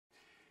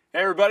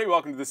Hey everybody,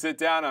 welcome to The Sit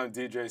Down. I'm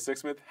DJ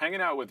Sixsmith, hanging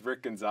out with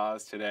Rick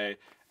Gonzalez today.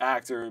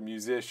 Actor,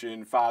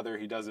 musician, father,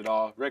 he does it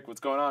all. Rick,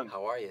 what's going on?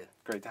 How are you?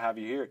 Great to have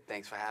you here.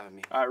 Thanks for having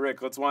me. All right,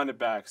 Rick, let's wind it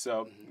back.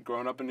 So,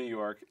 growing up in New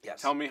York,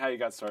 Yes. Tell me how you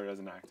got started as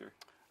an actor.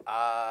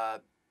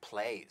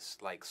 Plays,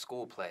 like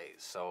school plays.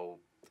 So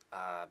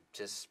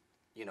just,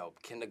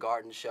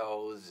 kindergarten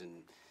shows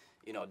and,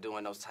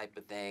 doing those type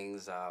of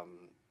things.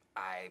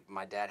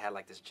 My dad had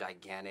like this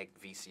gigantic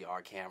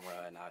VCR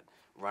camera and I'd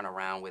run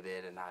around with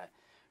it, and I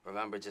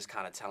remember just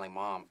kind of telling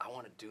Mom, I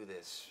want to do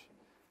this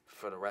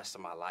for the rest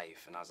of my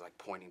life. And I was like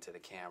pointing to the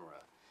camera,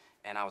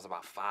 and I was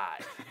about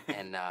 5.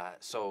 And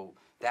so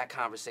that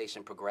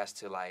conversation progressed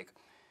to like,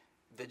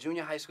 the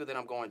junior high school that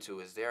I'm going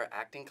to, is there an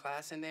acting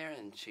class in there?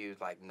 And she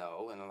was like,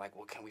 no. And I'm like,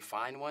 well, can we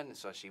find one? And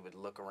so she would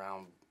look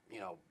around,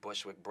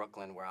 Bushwick,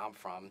 Brooklyn, where I'm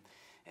from,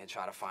 and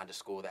try to find a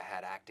school that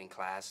had acting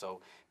class.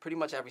 So pretty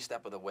much every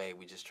step of the way,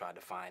 we just tried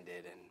to find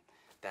it. And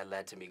that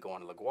led to me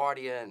going to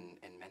LaGuardia and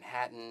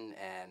Manhattan,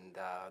 and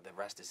the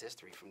rest is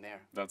history from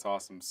there. That's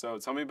awesome. So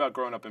tell me about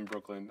growing up in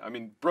Brooklyn. I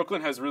mean,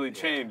 Brooklyn has really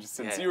changed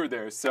since you were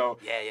there. So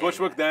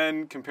Bushwick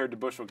then compared to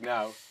Bushwick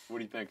now, what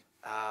do you think?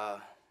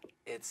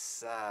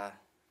 It's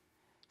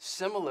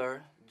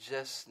similar,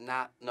 just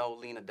not no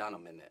Lena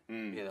Dunham in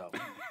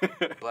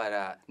it,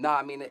 But no,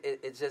 I mean,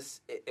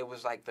 it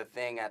was like the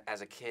thing as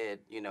a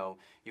kid,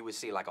 you would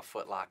see like a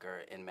Foot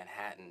Locker in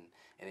Manhattan,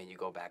 and then you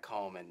go back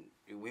home, and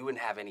we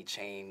wouldn't have any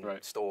chain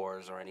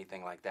stores or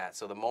anything like that.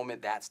 So the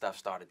moment that stuff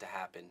started to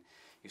happen,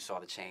 you saw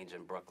the change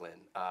in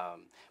Brooklyn.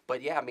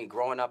 But yeah, I mean,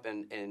 growing up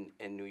in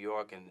New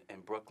York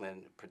and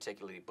Brooklyn,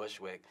 particularly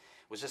Bushwick,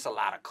 was just a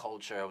lot of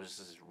culture. It was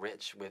just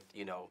rich with,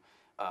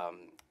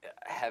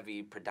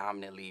 heavy,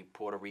 predominantly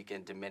Puerto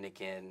Rican,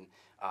 Dominican,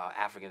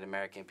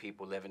 African-American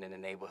people living in the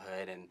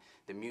neighborhood, and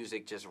the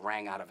music just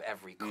rang out of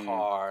every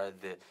car.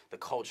 The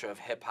culture of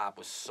hip-hop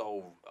was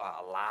so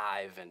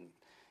alive and,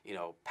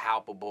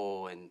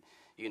 palpable, and,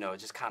 it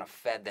just kind of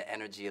fed the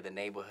energy of the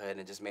neighborhood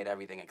and just made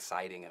everything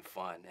exciting and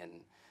fun.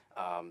 And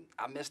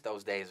I miss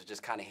those days of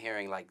just kind of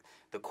hearing like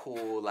the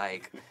cool,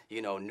 like,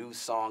 new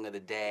song of the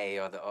day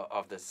or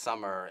of the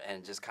summer,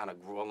 and just kind of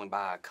rolling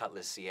by a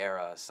Cutlass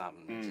Sierra or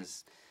something.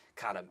 Just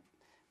kind of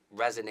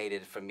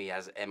resonated for me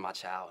as in my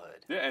childhood.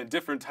 Yeah, and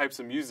different types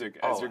of music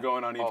as you're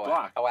going on each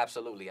block. Oh,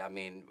 absolutely. I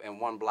mean, in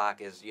one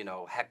block is,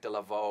 Hector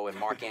Lavoe and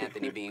Mark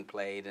Anthony being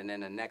played, and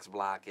then the next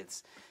block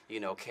it's,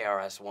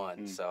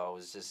 KRS-One. So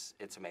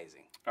it's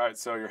amazing. All right,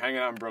 so you're hanging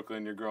out in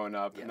Brooklyn, you're growing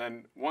up, and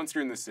then once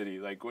you're in the city,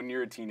 like when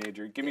you're a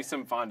teenager, give me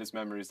some fondest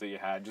memories that you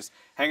had, just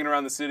hanging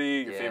around the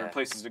city, your favorite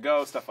places to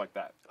go, stuff like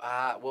that.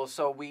 Well,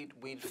 so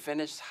we'd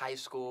finished high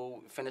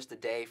school, finished the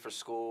day for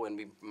school, and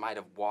we might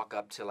have walked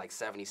up to like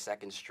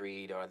 72nd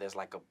Street, or there's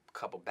like a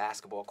couple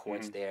basketball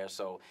courts there.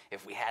 So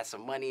if we had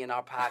some money in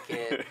our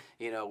pocket,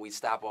 we'd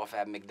stop off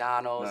at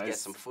McDonald's, get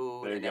some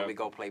food, and then we'd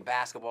go play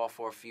basketball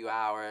for a few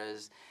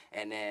hours,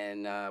 and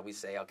then we'd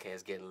say, okay,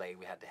 it's getting late,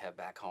 we had to head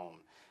back home.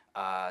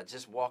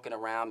 Just walking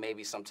around,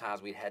 maybe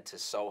sometimes we'd head to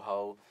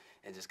Soho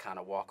and just kind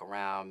of walk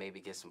around,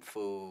 maybe get some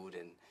food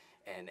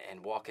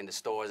and walk into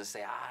stores and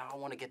say, I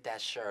want to get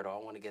that shirt, or I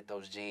want to get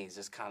those jeans.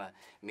 Just kind of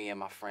me and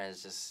my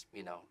friends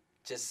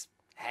just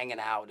hanging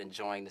out,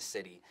 enjoying the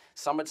city.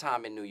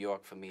 Summertime in New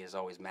York for me is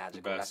always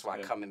magical. That's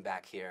why coming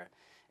back here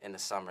in the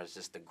summer is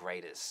just the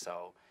greatest.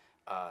 So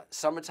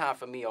summertime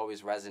for me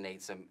always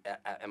resonates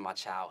in my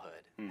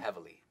childhood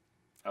heavily.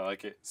 I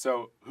like it.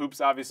 So, hoop's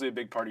obviously a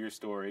big part of your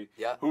story.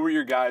 Yeah. Who were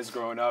your guys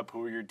growing up? Who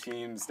were your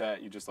teams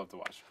that you just love to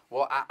watch?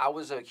 Well, I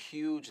was a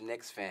huge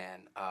Knicks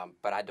fan,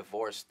 but I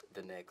divorced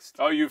the Knicks.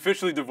 Oh, you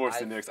officially divorced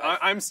the Knicks.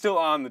 I'm still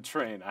on the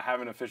train. I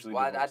haven't officially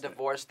divorced them. I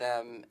divorced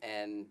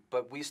them,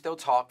 but we still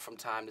talk from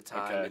time to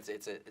time. Okay.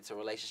 It's a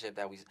relationship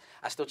that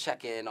I still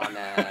check in on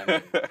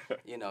them,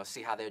 and,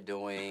 see how they're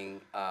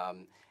doing.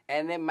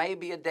 And there may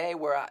be a day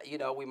where,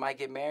 we might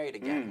get married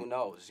again. Who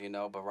knows,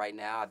 But right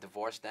now, I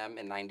divorced them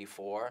in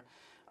 '94.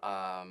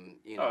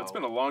 It's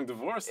been a long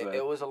divorce then.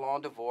 It was a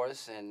long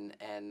divorce, and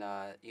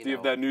Do you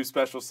have that new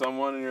special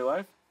someone in your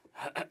life?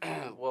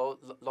 Well,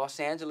 Los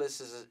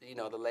Angeles is,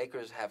 the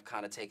Lakers have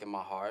kind of taken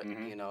my heart.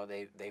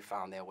 They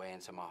found their way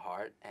into my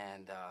heart,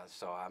 and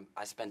so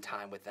I spend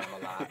time with them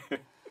a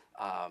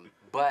lot.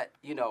 But,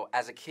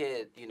 as a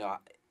kid,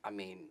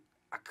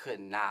 I could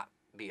not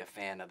be a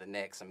fan of the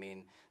Knicks. I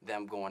mean,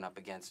 them going up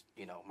against,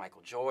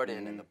 Michael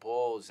Jordan and the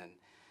Bulls, and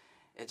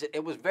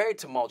it was very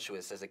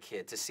tumultuous as a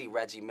kid to see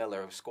Reggie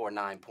Miller score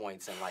 9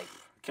 points in like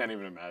can't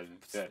even imagine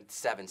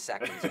 7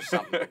 seconds or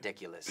something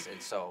ridiculous,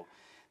 and so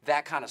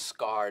that kind of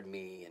scarred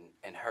me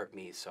and hurt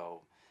me.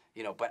 So,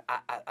 but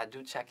I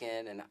do check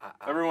in, and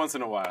every once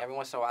in a while. Every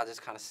once in a while, I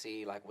just kind of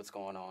see like what's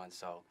going on.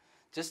 So,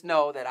 just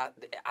know that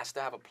I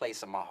still have a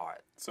place in my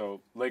heart.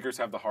 So Lakers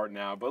have the heart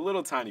now, but a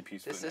little tiny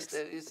piece for the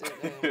Knicks.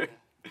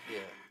 Yeah.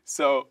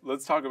 So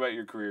let's talk about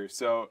your career.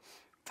 So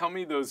tell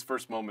me those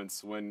first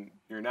moments when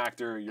you're an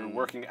actor, you're a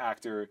working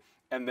actor,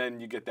 and then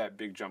you get that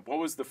big jump. What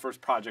was the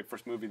first project,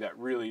 first movie that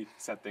really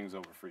set things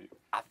over for you?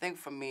 I think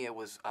for me it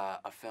was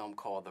a film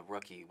called The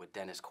Rookie with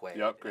Dennis Quaid.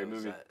 Yep, great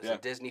movie. It was a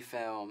Disney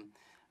film.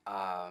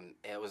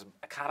 It was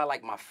kind of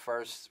like my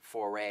first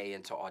foray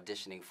into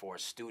auditioning for a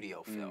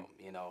studio film,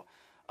 you know,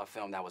 a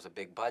film that was a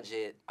big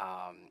budget.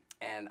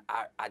 And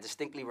I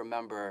distinctly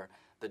remember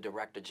the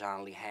director,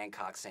 John Lee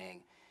Hancock,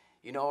 saying,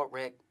 you know what,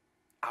 Rick,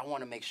 I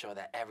want to make sure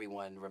that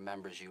everyone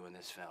remembers you in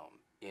this film,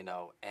 you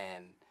know,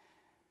 and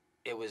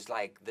it was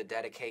like the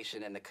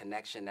dedication and the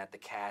connection that the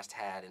cast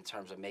had in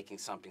terms of making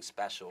something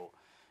special,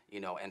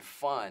 you know, and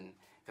fun.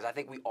 Because I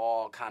think we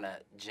all kind of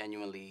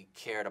genuinely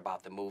cared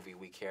about the movie.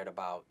 We cared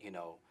about, you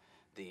know,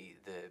 the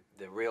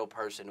real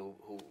person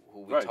who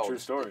we right, told true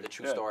story. The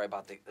true story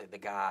about the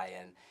guy,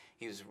 and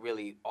he was a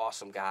really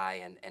awesome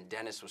guy, and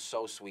Dennis was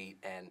so sweet.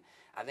 And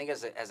I think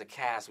as a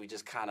cast, we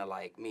just kind of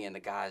like, me and the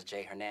guys,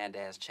 Jay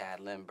Hernandez, Chad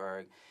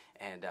Lindbergh,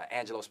 and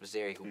Angelo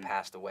Spazzeri, who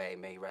passed away,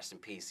 may he rest in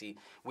peace.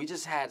 We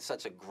just had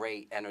such a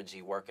great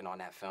energy working on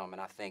that film,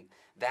 and I think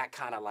that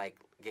kind of like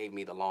gave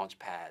me the launch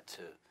pad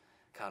to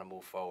kind of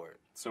move forward.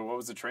 So what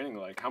was the training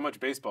like? How much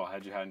baseball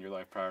had you had in your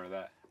life prior to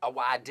that?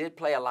 Well, I did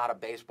play a lot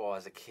of baseball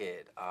as a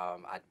kid.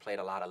 I played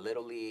a lot of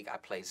Little League. I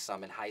played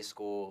some in high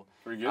school.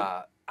 Were you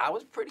good? I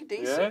was pretty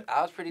decent. Yeah?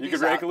 I was pretty you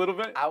decent. You could rake a little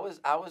bit? I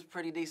was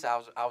pretty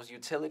decent. I was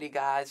utility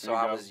guy, so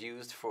I was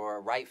used for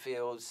right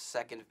field,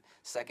 second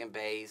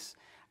base.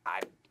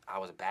 I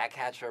was a bad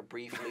catcher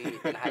briefly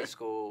in high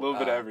school. A little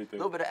bit of everything.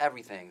 A little bit of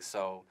everything.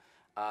 So,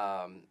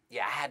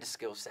 yeah, I had the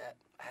skill set.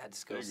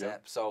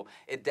 So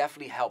it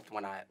definitely helped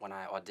when I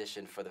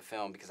auditioned for the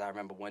film, because I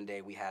remember one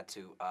day we had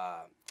to.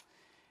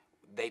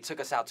 They took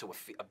us out to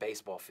a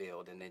baseball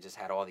field, and they just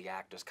had all the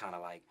actors kind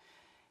of like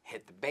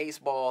hit the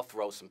baseball,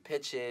 throw some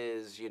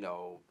pitches, you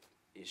know,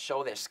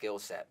 show their skill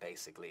set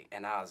basically.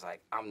 And I was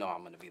like, I know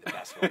I'm going to be the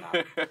best one out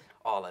of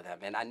all of them.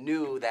 And I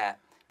knew that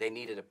they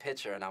needed a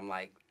pitcher, and I'm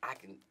like, I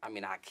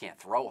can't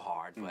throw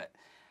hard, but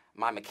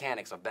my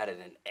mechanics are better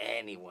than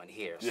anyone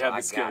here. You had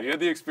the skill. You had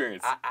the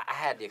experience. I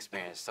had the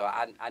experience, so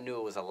I knew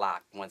it was a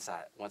lock once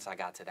I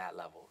got to that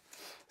level.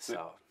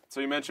 So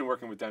you mentioned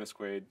working with Dennis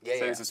Quaid.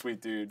 Yeah, he's a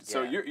sweet dude.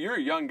 So you're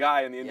a young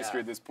guy in the industry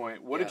at this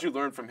point. What did you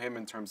learn from him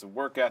in terms of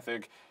work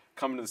ethic,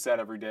 coming to the set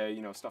every day,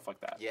 you know, stuff like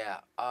that? Yeah.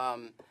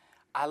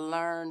 I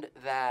learned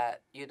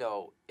that, you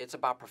know, it's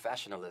about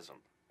professionalism.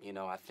 You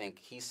know, I think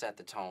he set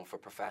the tone for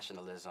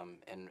professionalism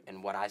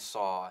and what I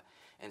saw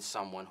in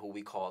someone who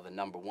we call the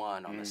number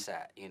one on the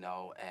set, you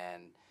know,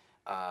 and,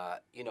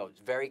 you know,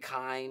 very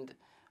kind,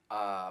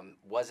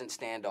 wasn't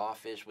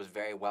standoffish, was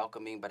very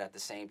welcoming, but at the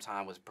same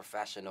time was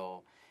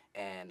professional,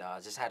 and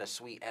just had a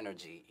sweet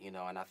energy, you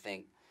know, and I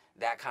think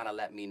that kind of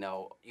let me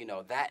know, you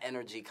know, that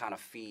energy kind of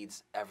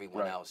feeds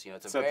everyone else. You know,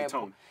 it's a very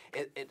tone.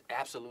 It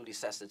absolutely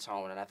sets the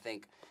tone, and I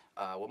think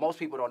what most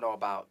people don't know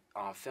about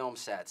film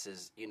sets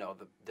is, you know,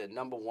 the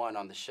number one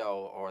on the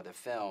show or the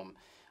film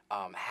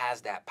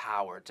has that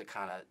power to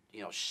kind of,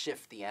 you know,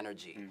 shift the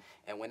energy.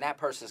 And when that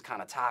person's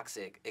kind of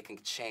toxic, it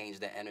can change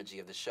the energy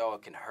of the show.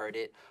 It can hurt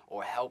it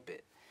or help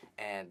it.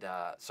 And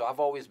so I've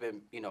always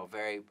been, you know,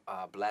 very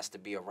blessed to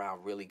be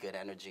around really good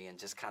energy and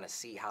just kind of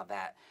see how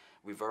that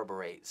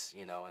reverberates,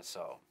 you know. And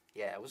so,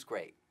 yeah, it was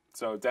great.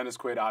 So Dennis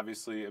Quaid,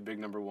 obviously a big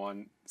number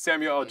one.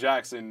 Samuel L.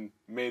 Jackson,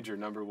 major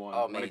number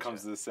one when it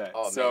comes to the set.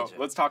 So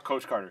let's talk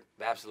Coach Carter.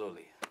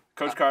 Absolutely.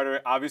 Coach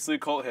Carter, obviously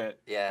cult hit.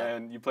 Yeah.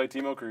 And you played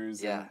Timo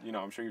Cruz. Yeah. And, you know,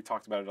 I'm sure you've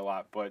talked about it a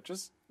lot. But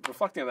just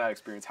reflecting on that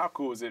experience, how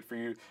cool was it for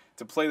you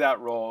to play that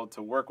role,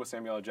 to work with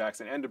Samuel L.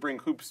 Jackson, and to bring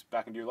hoops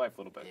back into your life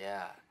a little bit?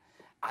 Yeah.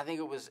 I think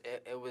it was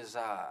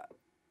I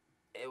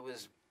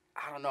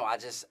don't know,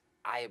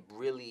 I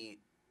really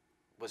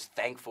was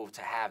thankful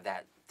to have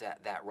that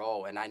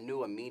role, and I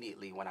knew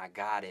immediately when I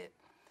got it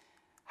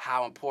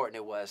how important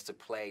it was to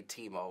play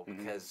Timo,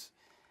 because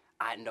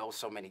I know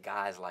so many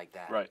guys like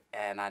that. Right.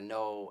 And I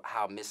know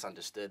how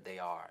misunderstood they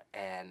are.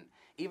 And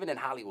even in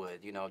Hollywood,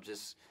 you know,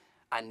 just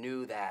I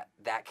knew that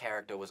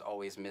character was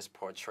always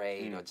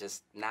misportrayed or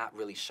just not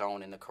really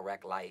shown in the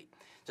correct light,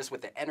 just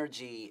with the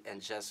energy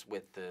and just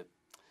with the,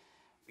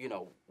 you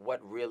know, what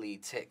really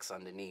ticks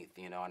underneath,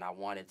 you know. And I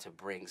wanted to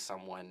bring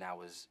someone that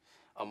was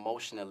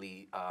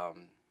emotionally,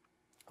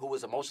 who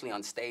was emotionally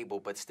unstable,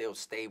 but still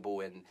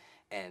stable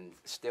and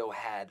still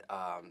had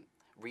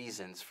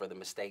reasons for the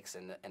mistakes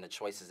and the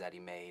choices that he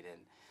made.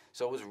 And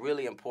so it was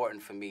really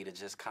important for me to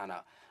just kind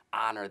of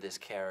honor this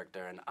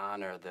character and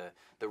honor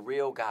the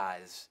real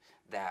guys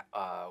that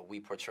we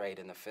portrayed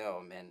in the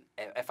film. And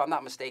if I'm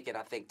not mistaken,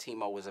 I think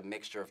Timo was a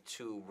mixture of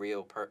two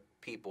real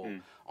people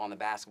on the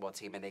basketball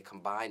team, and they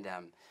combined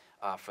them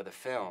for the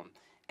film.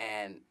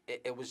 And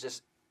it was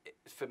just,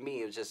 for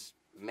me, it just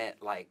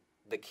meant like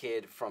the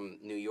kid from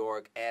New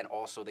York and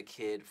also the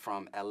kid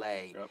from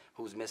LA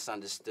who's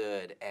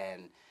misunderstood,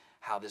 and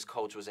how this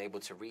coach was able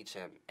to reach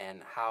him,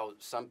 and how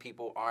some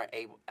people aren't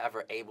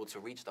ever able to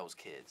reach those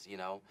kids, you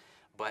know.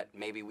 But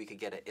maybe we could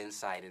get an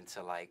insight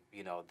into, like,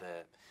 you know,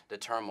 the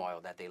turmoil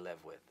that they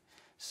live with.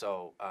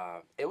 So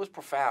it was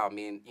profound. I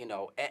mean, you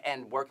know,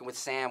 and working with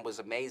Sam was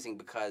amazing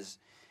because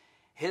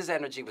his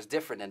energy was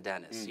different than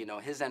Dennis. You know,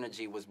 his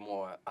energy was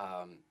more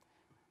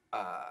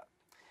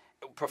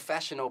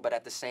professional, but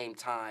at the same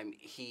time,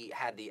 he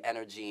had the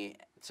energy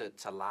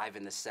to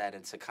liven the set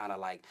and to kind of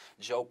like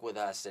joke with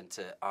us and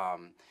to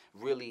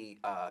really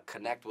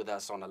connect with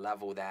us on a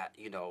level that,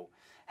 you know,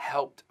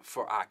 helped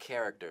for our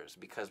characters,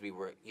 because we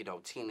were, you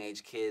know,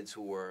 teenage kids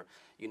who were,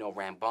 you know,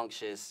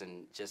 rambunctious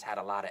and just had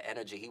a lot of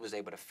energy. He was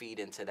able to feed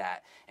into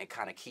that and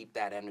kind of keep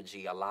that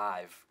energy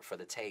alive for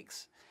the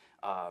takes.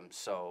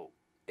 So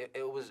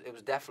it was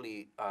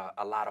definitely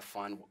a lot of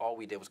fun. All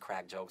we did was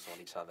crack jokes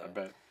on each other. I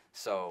bet.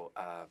 So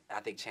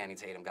I think Channing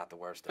Tatum got the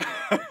worst of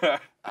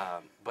it.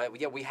 But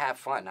yeah, we had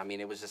fun. I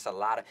mean, it was just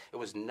it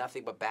was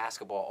nothing but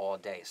basketball all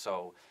day.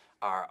 So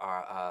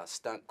our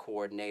stunt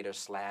coordinator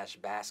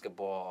 /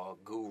 basketball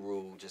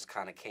guru just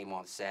kind of came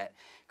on set,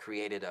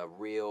 created a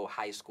real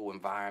high school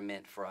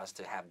environment for us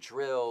to have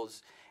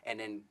drills. And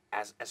then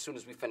as soon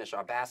as we finished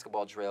our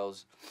basketball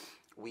drills,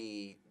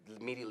 we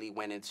immediately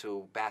went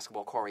into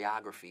basketball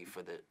choreography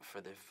for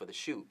the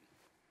shoot.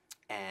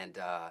 And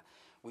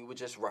we would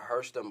just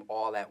rehearse them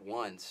all at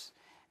once.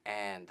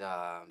 And,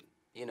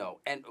 you know,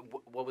 and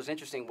what was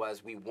interesting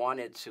was we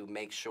wanted to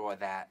make sure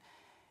that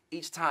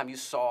each time you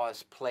saw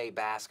us play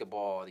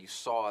basketball, you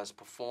saw us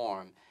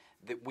perform,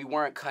 that we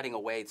weren't cutting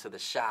away to the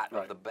shot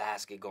of the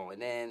basket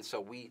going in.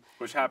 So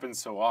which happens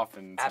so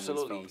often in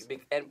absolutely, some of these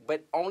films.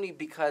 But only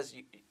because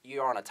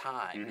you're on a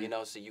time, you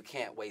know, so you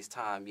can't waste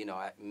time, you know,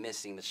 at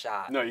missing the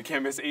shot. No, you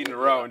can't miss 8 in a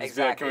row and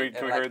exactly. Just be like,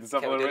 can we hurry this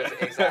up a little bit?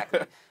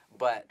 Exactly.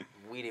 But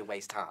we didn't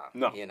waste time.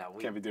 No, you know,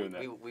 can't be doing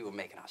that. We were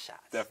making our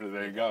shots. Definitely,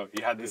 there you go.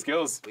 You had the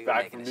skills we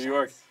back from New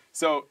York.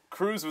 So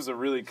Cruz was a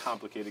really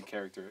complicated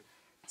character.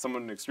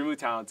 Someone extremely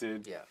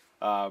talented.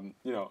 Yeah.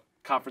 You know,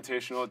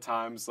 confrontational at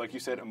times, like you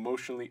said,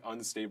 emotionally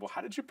unstable. How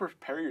did you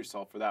prepare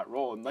yourself for that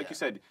role? And like you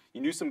said,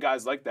 you knew some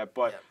guys like that,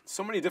 but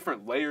so many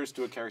different layers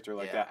to a character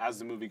like that as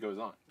the movie goes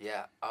on.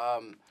 Yeah.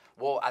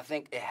 Well, I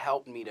think it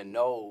helped me to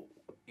know,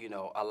 you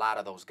know, a lot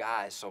of those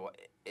guys. So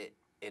it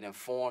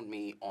informed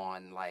me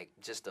on like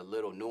just the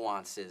little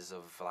nuances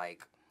of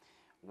like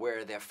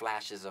where their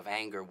flashes of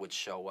anger would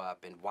show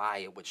up and why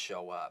it would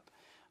show up.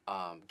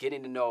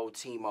 Getting to know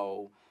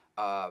Timo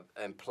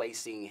and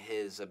placing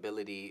his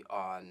ability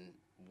on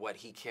what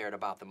he cared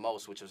about the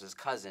most, which was his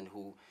cousin,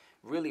 who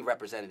really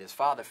represented his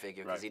father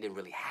figure because he didn't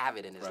really have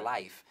it in his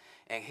life.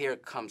 And here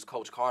comes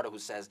Coach Carter, who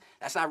says,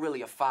 that's not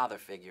really a father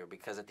figure,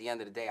 because at the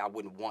end of the day, I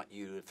wouldn't want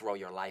you to throw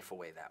your life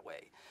away that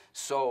way.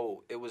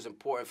 So it was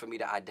important for me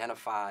to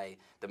identify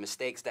the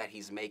mistakes that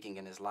he's making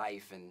in his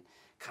life and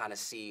kind of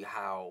see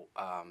how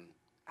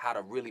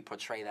to really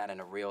portray that in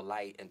a real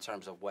light in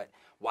terms of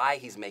why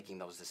he's making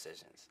those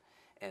decisions.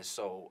 And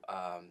so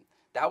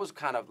that was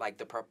kind of like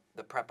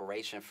the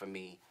preparation for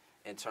me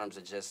in terms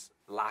of just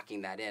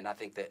locking that in. I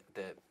think that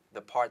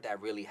the part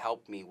that really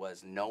helped me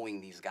was knowing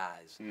these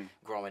guys,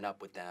 growing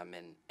up with them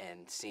and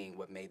seeing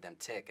what made them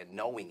tick and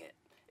knowing it.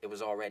 It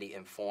was already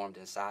informed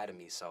inside of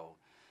me, so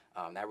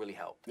that really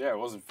helped. Yeah, it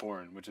wasn't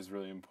foreign, which is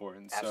really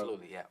important.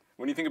 Absolutely, so, yeah.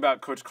 When you think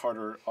about Coach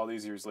Carter all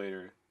these years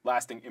later,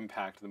 lasting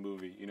impact of the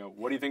movie, you know,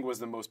 what do you think was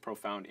the most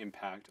profound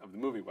impact of the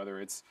movie? Whether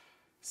it's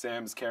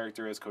Sam's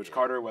character as Coach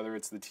Carter, whether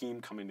it's the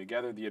team coming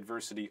together, the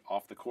adversity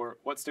off the court,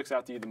 what sticks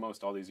out to you the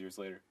most all these years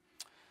later?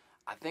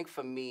 I think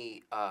for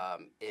me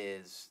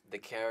is the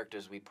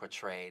characters we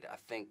portrayed. I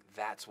think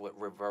that's what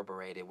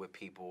reverberated with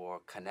people or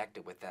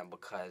connected with them,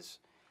 because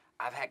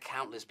I've had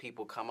countless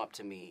people come up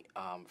to me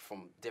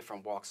from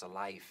different walks of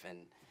life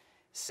and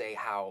say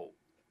how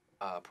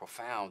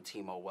profound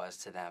Timo was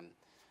to them,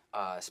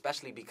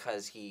 especially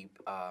because he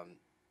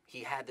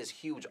had this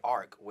huge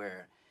arc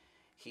where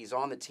he's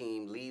on the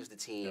team, leaves the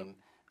team,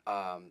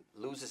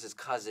 loses his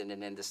cousin,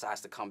 and then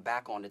decides to come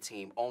back on the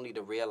team, only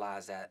to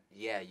realize that,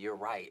 yeah, you're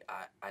right.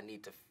 I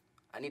need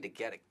to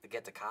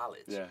get to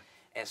college. Yeah.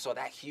 And so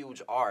that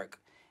huge arc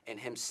and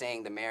him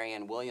saying the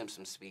Marianne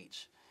Williamson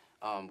speech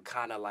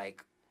kind of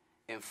like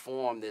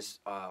informed this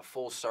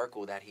full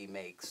circle that he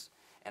makes.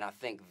 And I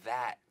think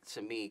that,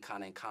 to me,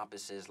 kind of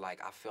encompasses,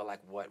 like, I feel like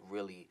what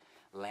really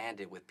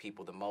landed with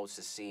people the most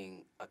is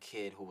seeing a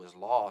kid who was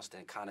lost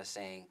and kind of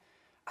saying,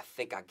 I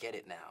think I get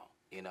it now,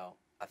 you know?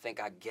 I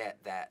think I get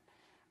that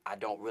I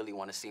don't really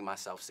want to see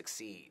myself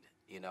succeed,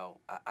 you know?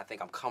 I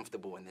think I'm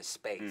comfortable in this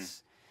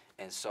space.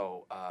 And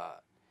so,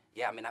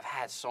 yeah, I mean, I've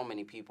had so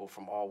many people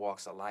from all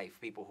walks of life,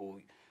 people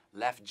who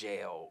left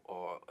jail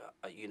or,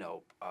 you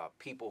know,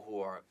 people who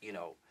are, you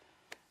know,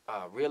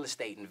 real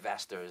estate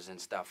investors and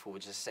stuff who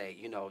would just say,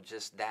 you know,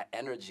 just that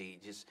energy,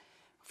 just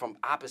from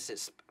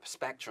opposite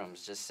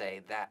spectrums, just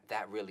say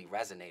that really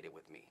resonated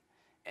with me.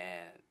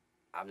 And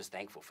I'm just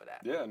thankful for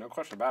that. Yeah, no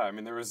question about it. I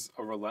mean, there was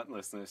a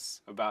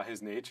relentlessness about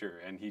his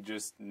nature, and he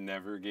just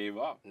never gave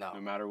up, no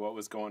matter what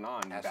was going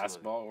on, in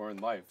basketball or in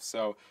life.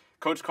 So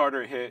Coach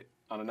Carter hit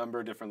on a number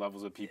of different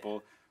levels with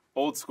people.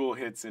 Old School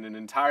hits in an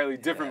entirely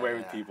different way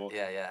with people.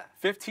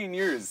 15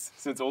 years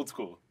since Old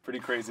School. Pretty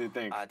crazy to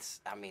think.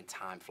 I mean,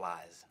 time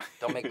flies.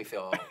 Don't make me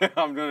feel old.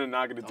 I'm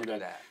not going to do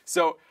that.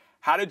 So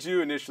how did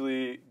you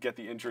initially get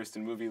the interest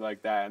in a movie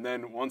like that? And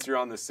then once you're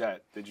on the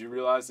set, did you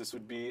realize this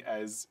would be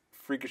as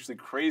freakishly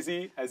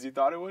crazy as you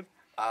thought it would?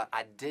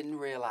 I didn't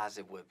realize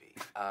it would be.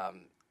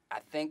 I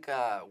think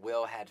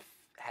Will had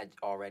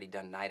already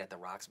done Night at the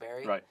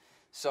Roxbury. Right.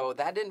 So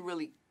that didn't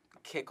really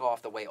kick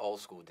off the way Old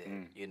School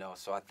did, you know.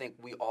 So I think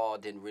we all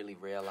didn't really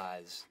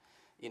realize,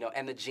 you know,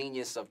 and the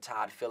genius of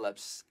Todd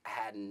Phillips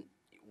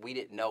we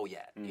didn't know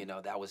yet, you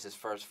know. That was his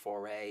first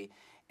foray,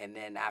 and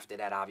then after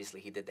that, obviously,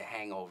 he did The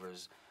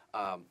Hangovers.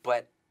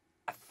 But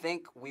I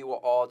think we were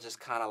all just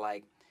kind of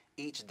like,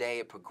 each day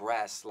it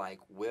progressed, like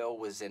Will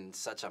was in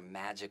such a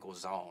magical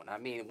zone. I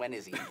mean, when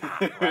is he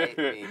not, right?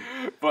 I mean,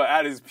 but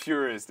at his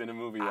purest in a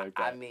movie like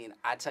that. I mean,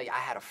 I tell you, I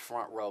had a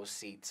front row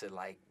seat to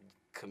like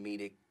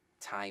comedic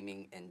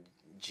timing and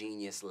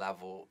genius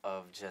level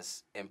of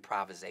just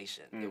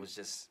improvisation. It was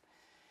just,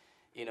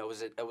 you know,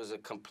 it was a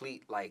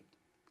complete like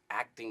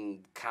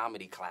acting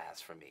comedy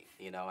class for me,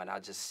 you know, and I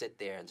just sit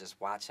there and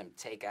just watch him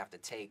take after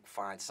take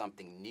find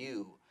something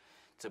new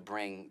to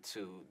bring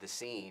to the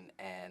scene.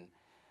 And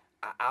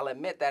I'll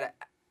admit that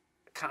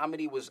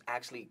comedy was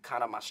actually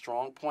kind of my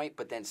strong point,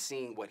 but then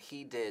seeing what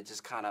he did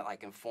just kind of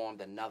like informed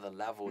another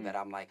level that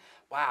I'm like,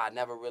 wow, I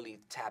never really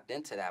tapped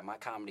into that. My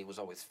comedy was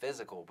always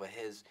physical, but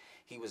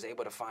he was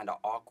able to find an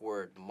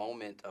awkward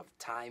moment of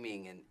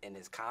timing in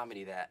his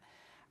comedy that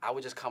I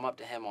would just come up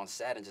to him on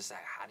set and just say,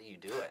 how do you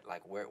do it?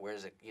 Like,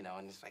 where's it, you know?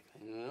 And he's like,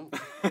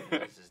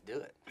 let's just do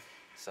it.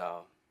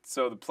 So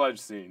the pledge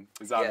scene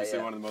is obviously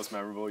one of the most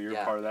memorable. You're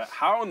a part of that.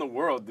 How in the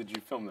world did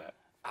you film that?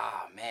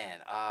 Oh, man.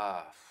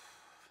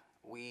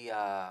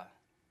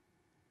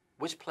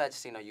 Which pledge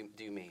scene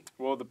do you mean?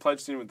 Well, the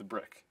pledge scene with the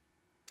brick.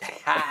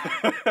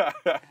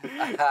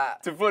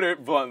 To put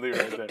it bluntly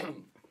right there.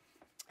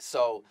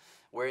 So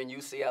we're in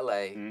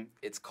UCLA.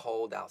 It's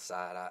cold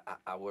outside.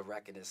 I would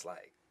reckon it's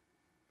like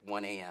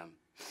 1 a.m.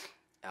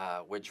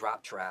 We're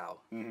drop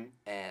trowel.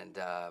 And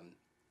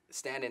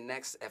standing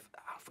next, I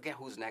forget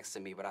who's next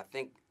to me, but I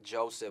think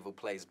Joseph, who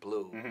plays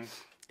Blue,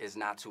 is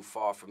not too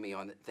far from me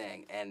on the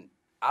thing. And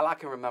all I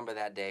can remember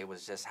that day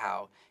was just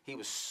how he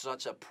was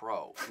such a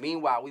pro.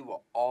 Meanwhile, we were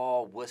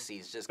all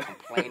wussies just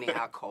complaining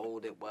how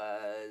cold it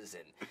was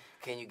and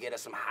can you get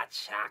us some hot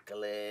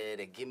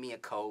chocolate and give me a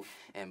coat.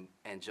 And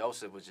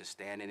Joseph was just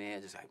standing there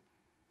just like,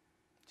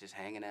 just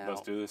hanging out.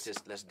 Let's do this.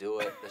 Let's do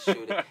it. Let's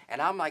shoot it.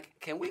 And I'm like,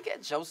 can we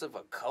get Joseph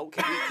a coat?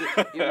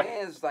 Your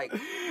man's like,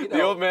 you know.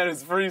 The old man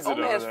is freezing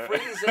over there.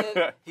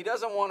 Freezing. He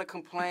doesn't want to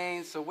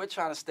complain, so we're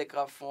trying to stick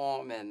up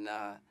for him. And,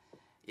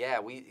 yeah,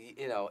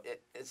 you know,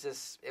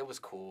 it was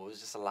cool. It was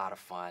just a lot of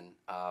fun.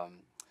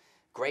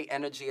 Great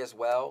energy as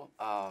well.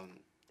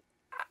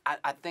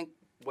 I think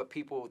what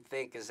people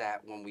think is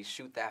that when we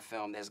shoot that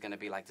film, there's going to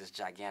be like this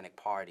gigantic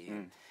party.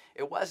 And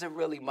it wasn't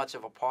really much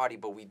of a party,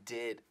 but we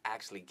did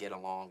actually get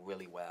along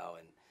really well.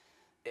 And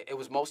it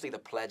was mostly the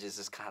pledges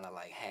just kind of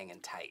like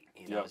hanging tight.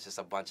 You know, it's just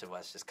a bunch of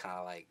us just kind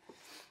of like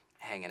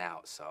hanging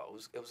out. So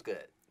it was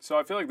good. So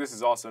I feel like this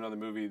is also another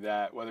movie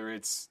that, whether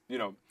it's, you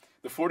know,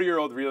 the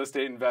 40-year-old real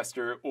estate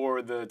investor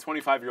or the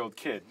 25-year-old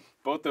kid,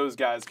 both those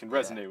guys can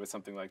resonate with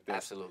something like this.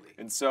 Absolutely.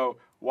 And so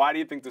why do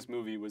you think this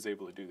movie was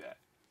able to do that?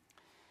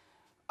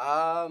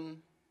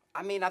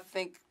 I mean, I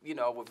think, you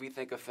know, if we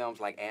think of films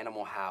like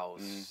Animal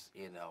House,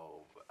 you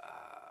know,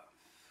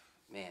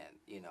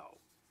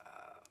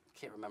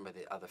 can't remember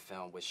the other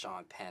film with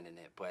Sean Penn in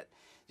it, but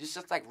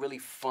just like really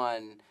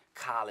fun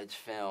college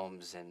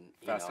films and,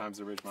 Fast Times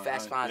at Ridgemont High.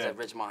 Fast Times at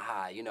Ridgemont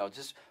High, you know,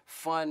 just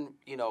fun,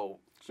 you know.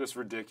 Just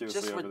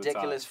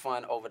ridiculous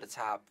fun, over the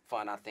top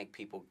fun. I think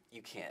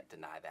you can't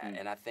deny that.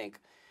 And I think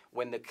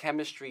when the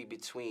chemistry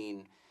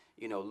between,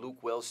 you know,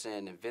 Luke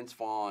Wilson and Vince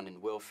Vaughn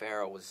and Will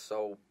Ferrell was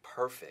so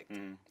perfect.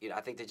 You know, I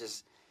think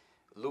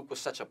Luke was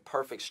such a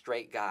perfect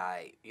straight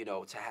guy, you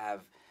know, to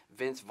have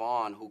Vince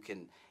Vaughn, who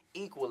can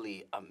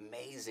equally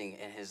amazing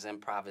in his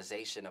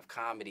improvisation of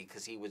comedy,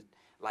 because he would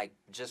like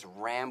just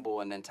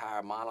ramble an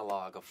entire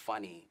monologue of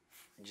funny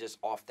just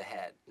off the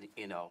head,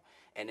 you know,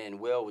 and then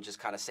Will would just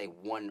kind of say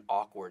one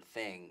awkward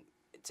thing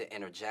to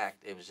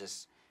interject. It was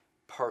just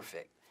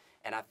perfect.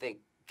 And I think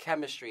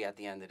chemistry at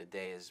the end of the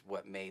day is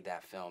what made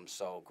that film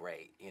so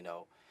great, you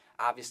know.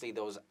 Obviously,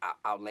 those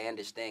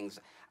outlandish things.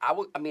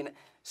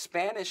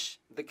 Spanish,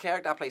 the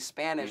character I played,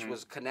 Spanish,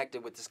 was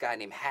connected with this guy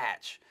named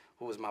Hatch,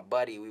 who was my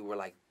buddy. We were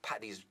like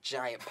these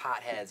giant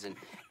potheads,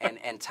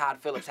 and Todd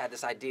Phillips had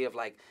this idea of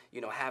like,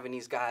 you know, having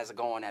these guys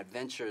go on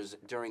adventures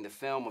during the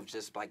film of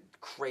just like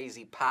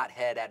crazy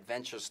pothead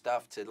adventure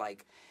stuff to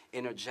like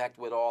interject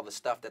with all the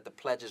stuff that the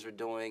pledges were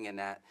doing and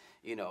that,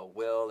 you know,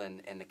 Will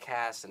and the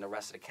cast and the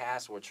rest of the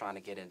cast were trying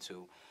to get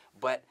into.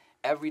 But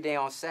every day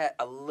on set,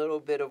 a little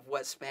bit of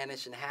what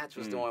Spanish and Hatch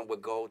was doing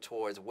would go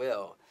towards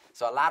Will.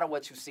 So a lot of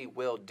what you see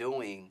Will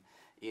doing,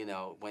 you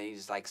know, when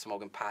he's like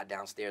smoking pot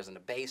downstairs in the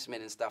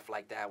basement and stuff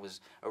like that, was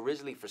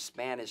originally for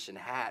Spanish and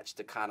Hatch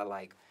to kind of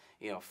like,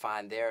 you know,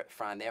 find their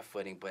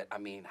footing. But I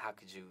mean, how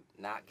could you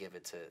not give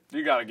it to?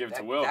 You gotta give it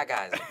to Will. That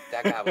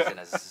guy was in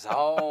a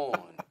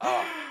zone.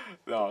 Oh,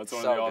 no, it's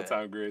one of the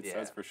all-time greats.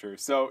 That's for sure.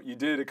 So you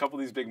did a couple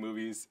of these big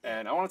movies,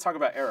 and I want to talk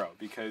about Arrow,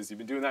 because you've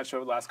been doing that show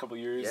the last couple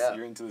of years. Yeah.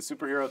 You're into the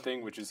superhero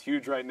thing, which is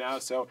huge right now.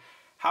 So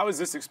how has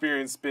this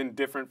experience been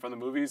different from the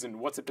movies, and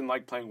what's it been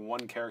like playing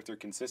one character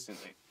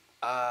consistently?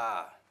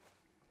 I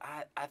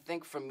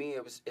think for me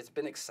it's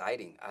been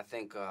exciting. I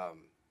think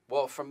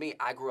Well, for me,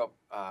 I grew up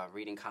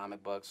reading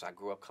comic books. I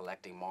grew up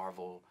collecting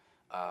Marvel.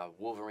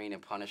 Wolverine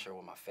and Punisher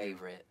were my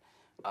favorite.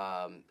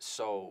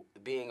 So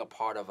being a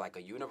part of like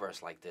a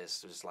universe like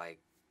this was like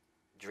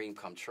dream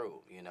come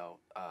true, you know.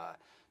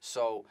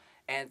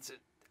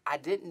 I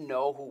didn't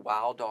know who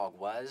Wild Dog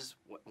was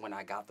when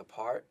I got the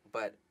part,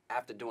 but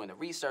after doing the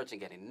research and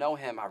getting to know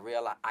him, I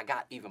realized I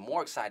got even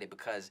more excited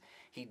because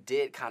he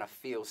did kind of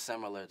feel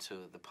similar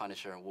to the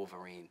Punisher and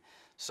Wolverine.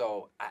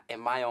 So in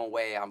my own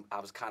way, I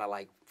was kind of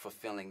like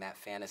fulfilling that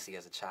fantasy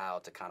as a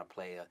child to kind of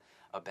play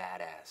a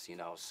badass, you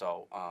know.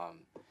 So,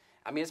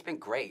 I mean, it's been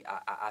great.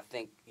 I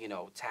think, you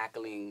know,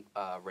 tackling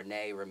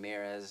Renee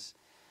Ramirez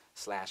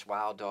 /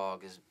 Wild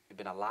Dog has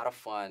been a lot of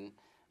fun.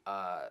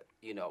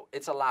 You know,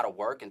 it's a lot of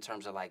work in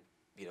terms of like,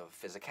 you know,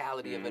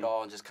 physicality of it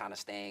all and just kind of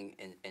staying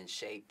in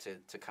shape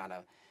to kind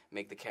of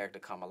make the character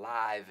come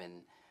alive.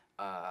 And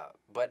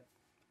but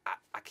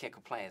I can't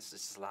complain. It's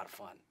just a lot of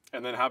fun.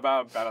 And then how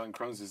about battling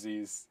Crohn's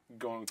disease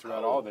going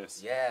throughout all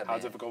this? Yeah, How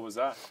difficult was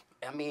that?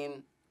 I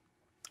mean,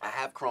 I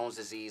have Crohn's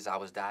disease. I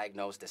was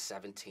diagnosed at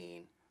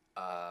 17.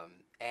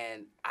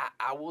 And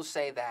I will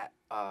say that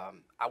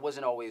I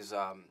wasn't always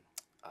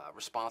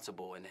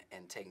responsible in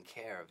taking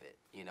care of it,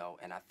 you know.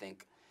 And I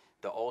think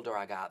the older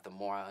I got, the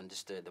more I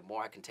understood, the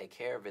more I can take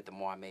care of it, the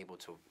more I'm able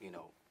to, you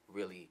know,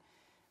 really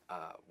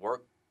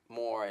work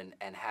more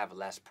and have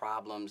less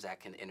problems that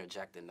can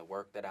interject in the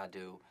work that I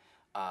do.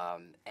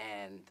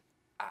 And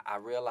I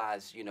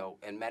realized, you know,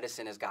 and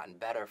medicine has gotten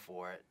better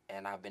for it,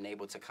 and I've been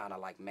able to kind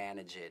of like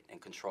manage it and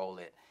control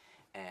it.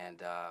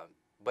 And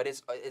but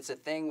it's a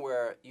thing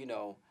where, you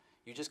know,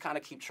 you just kind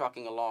of keep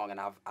trucking along, and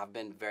I've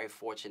been very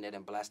fortunate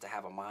and blessed to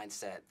have a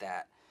mindset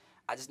that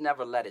I just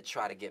never let it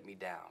try to get me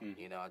down.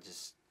 You know, I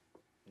just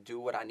do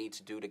what I need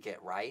to do to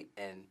get right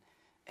and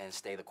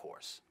stay the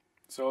course.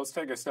 So let's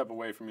take a step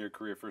away from your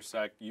career for a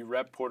sec. You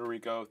rep Puerto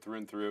Rico through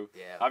and through.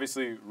 Yeah.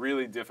 Obviously,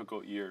 really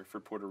difficult year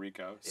for Puerto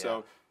Rico. Yeah.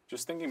 So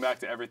just thinking back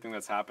to everything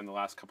that's happened the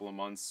last couple of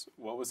months,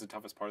 what was the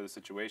toughest part of the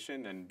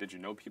situation? And did you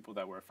know people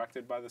that were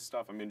affected by this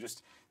stuff? I mean,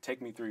 just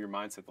take me through your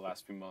mindset the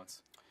last few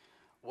months.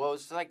 Well,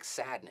 it's like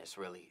sadness,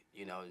 really,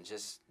 you know, and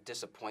just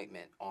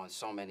disappointment on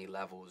so many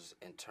levels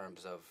in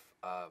terms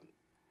of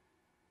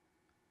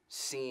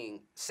seeing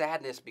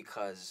sadness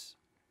because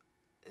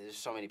there's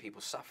so many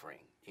people suffering,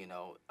 you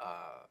know,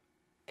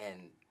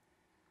 and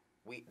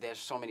there's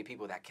so many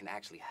people that can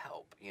actually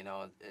help, you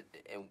know.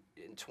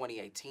 In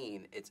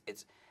 2018,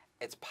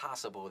 it's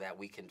possible that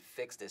we can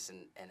fix this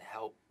and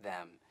help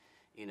them,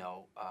 you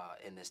know,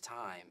 in this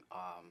time.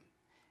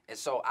 And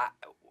so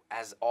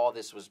as all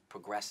this was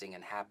progressing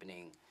and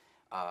happening,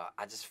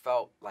 I just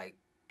felt like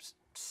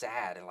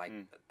sad and like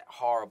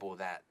horrible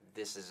that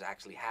this is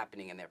actually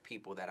happening, and there are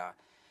people that are,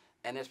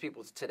 and there's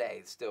people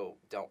today still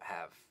don't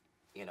have,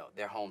 you know,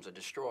 their homes are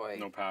destroyed.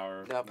 No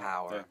power.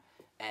 Yeah.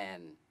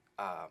 And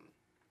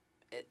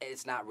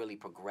it's not really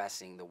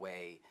progressing the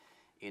way,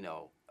 you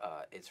know,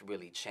 it's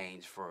really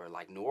changed for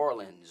like New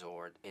Orleans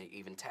or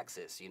even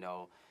Texas, you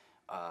know.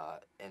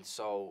 And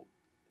so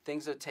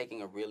things are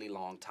taking a really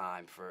long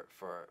time for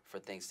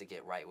things to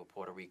get right with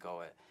Puerto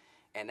Rico.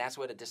 And that's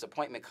where the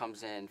disappointment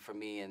comes in for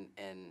me.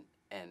 And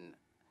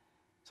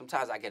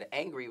sometimes I get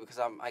angry because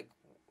I'm like,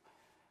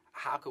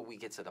 how could we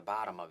get to the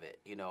bottom of it,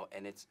 you know?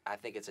 And I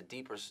think it's a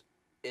deeper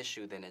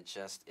issue than it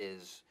just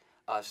is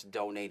us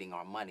donating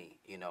our money,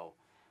 you know.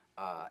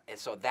 And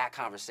so that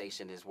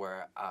conversation is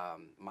where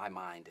my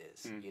mind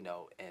is, you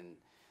know, and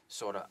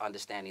sort of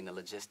understanding the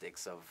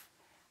logistics of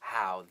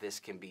how this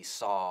can be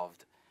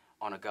solved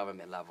on a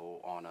government level,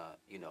 on a,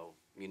 you know,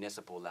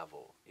 municipal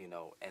level, you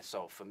know. And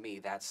so for me,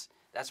 that's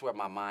where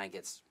my mind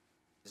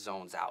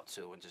zones out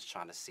to, and just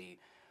trying to see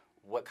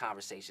what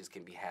conversations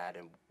can be had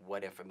and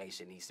what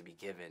information needs to be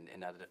given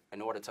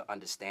in order to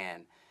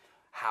understand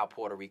how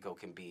Puerto Rico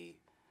can be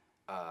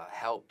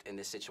helped in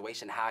this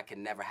situation, how it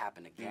can never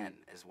happen again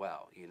as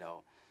well, you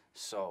know.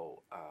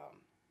 So,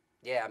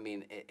 yeah, I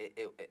mean,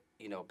 it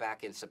you know,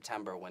 back in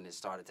September when it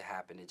started to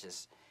happen, it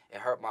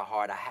hurt my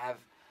heart.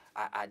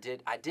 I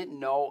didn't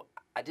know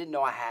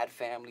I had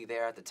family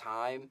there at the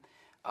time.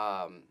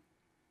 I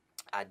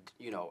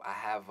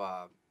have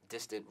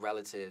distant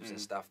relatives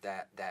and stuff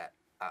that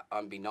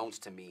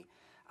unbeknownst to me,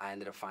 I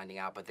ended up finding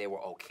out, but they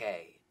were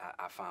okay.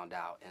 I found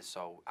out, and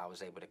so I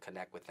was able to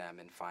connect with them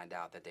and find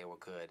out that they were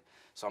good.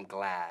 So I'm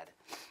glad.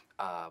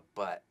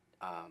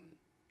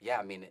 Yeah,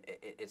 I mean,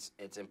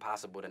 it's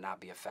impossible to not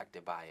be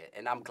affected by it,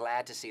 and I'm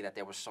glad to see that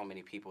there were so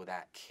many people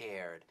that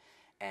cared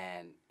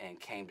and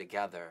came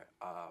together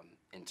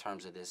in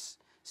terms of this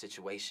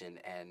situation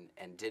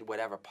and did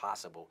whatever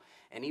possible.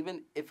 And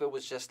even if it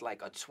was just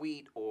like a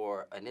tweet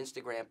or an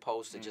Instagram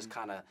post to just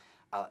kind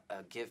of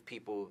give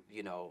people,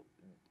 you know,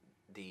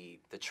 the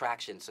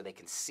traction so they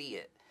can see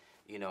it,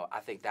 you know, I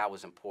think that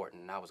was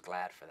important, and I was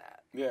glad for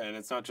that. Yeah, and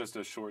it's not just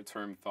a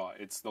short-term thought,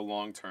 it's the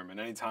long-term. And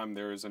anytime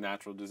there is a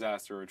natural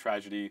disaster or a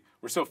tragedy,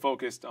 we're so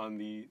focused on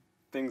the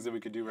things that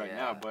we could do right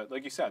now. But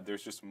like you said,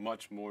 there's just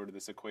much more to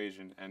this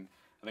equation, and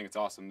I think it's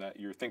awesome that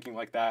you're thinking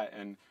like that,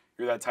 and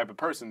you're that type of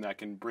person that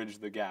can bridge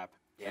the gap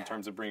in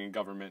terms of bringing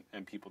government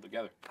and people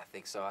together. I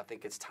think so. I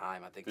think it's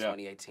time. I think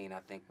 2018, I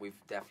think we've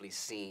definitely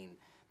seen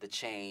the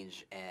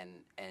change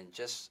and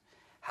just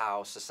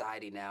how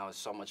society now is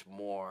so much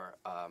more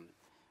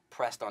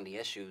pressed on the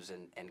issues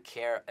and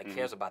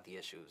cares about the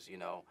issues, you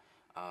know.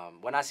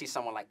 When I see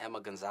someone like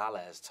Emma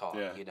Gonzalez talk,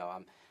 you know,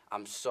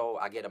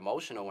 I get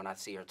emotional when I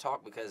see her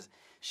talk because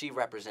she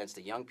represents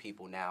the young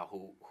people now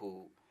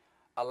who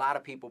a lot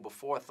of people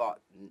before thought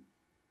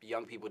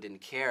young people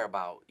didn't care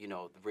about, you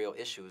know, the real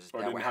issues or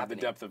that didn't were have happening.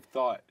 the depth of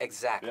thought.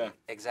 Exactly,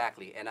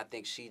 exactly. And I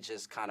think she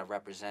just kind of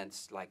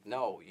represents, like,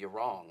 no, you're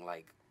wrong.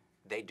 Like,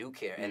 they do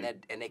care,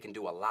 and they can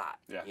do a lot,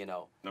 you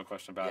know. No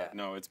question about it.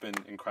 No, it's been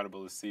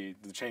incredible to see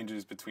the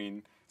changes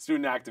between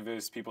student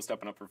activists, people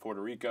stepping up for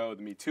Puerto Rico,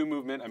 the Me Too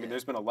movement. I mean,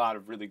 there's been a lot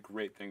of really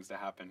great things to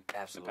happen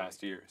in the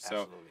past year.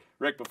 So,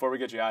 Rick, before we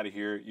get you out of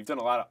here, you've done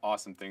a lot of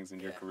awesome things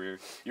in your career.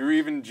 You were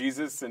even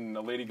Jesus in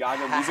a Lady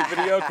Gaga music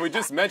video. Can we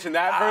just mention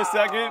that for a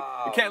second?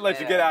 We can't let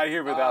you get out of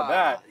here without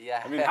that.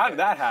 I mean, how did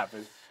that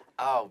happen?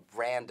 Oh,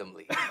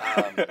 randomly.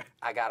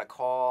 I got a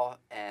call,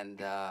 and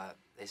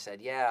they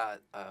said,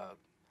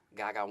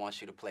 Gaga wants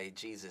you to play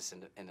Jesus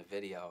in the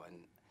video.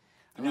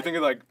 And you're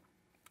thinking, like,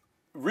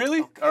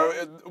 really?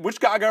 Okay. Which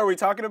Gaga are we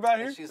talking about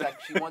here? And she's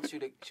like, she wants you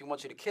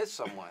to kiss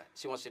someone.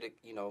 She wants you to,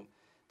 you know.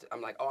 I'm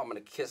like, oh, I'm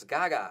gonna kiss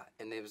Gaga,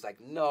 and it was like,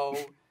 no,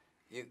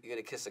 you're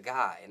gonna kiss a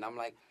guy, and I'm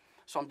like,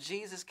 so I'm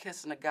Jesus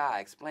kissing a guy.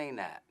 Explain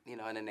that, you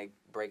know. And then they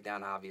break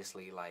down,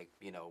 obviously, like,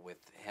 you know, with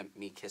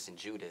me kissing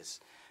Judas.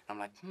 And I'm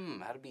like,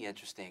 that'd be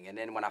interesting. And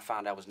then when I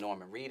found out it was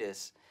Norman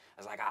Reedus,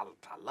 I was like, I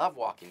love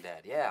Walking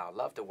Dead. Yeah, I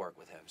love to work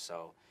with him.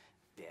 So,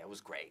 yeah, it was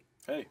great.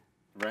 Hey.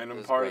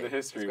 Random part of the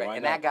history. Why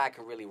and not? that guy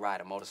can really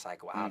ride a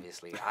motorcycle,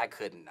 obviously. I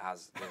couldn't. It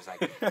was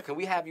like, can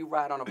we have you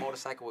ride on a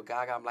motorcycle with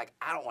Gaga? I'm like,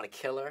 I don't want to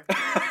kill her.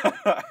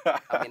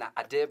 I mean,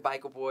 I did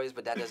Biker Boys,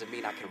 but that doesn't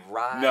mean I can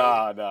ride.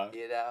 No.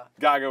 You know?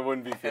 Gaga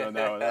wouldn't be feeling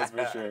that one, that's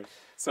for sure.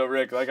 So,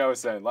 Rick, like I was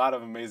saying, a lot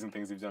of amazing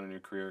things you've done in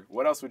your career.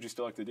 What else would you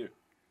still like to do?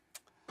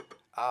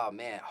 Oh,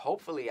 man.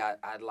 Hopefully,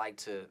 I'd like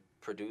to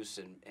produce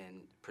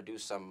and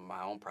produce some of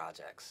my own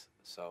projects.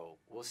 So,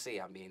 we'll see.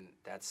 I mean,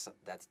 that's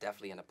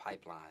definitely in the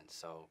pipeline.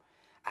 So,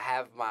 I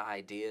have my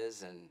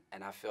ideas,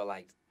 and I feel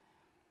like,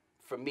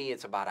 for me,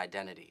 it's about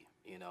identity,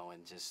 you know,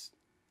 and just,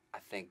 I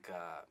think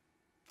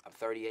I'm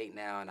 38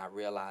 now, and I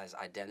realize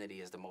identity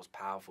is the most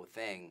powerful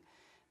thing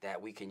that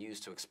we can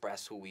use to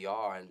express who we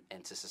are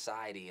and to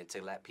society and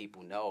to let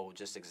people know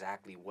just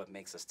exactly what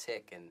makes us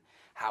tick and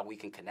how we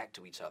can connect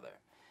to each other.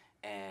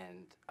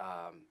 And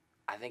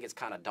I think it's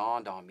kind of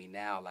dawned on me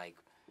now, like,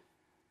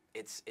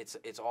 it's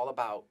all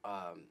about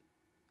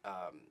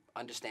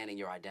understanding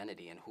your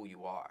identity and who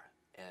you are.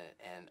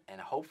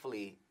 And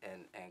hopefully,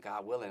 and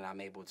God willing,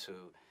 I'm able to,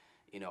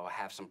 you know,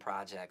 have some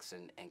projects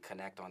and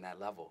connect on that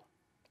level.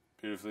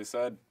 Beautifully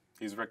said.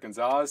 He's Rick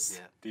Gonzalez.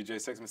 DJ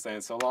Sixsmith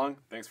saying so long.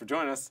 Thanks for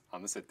joining us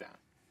on The Sit Down.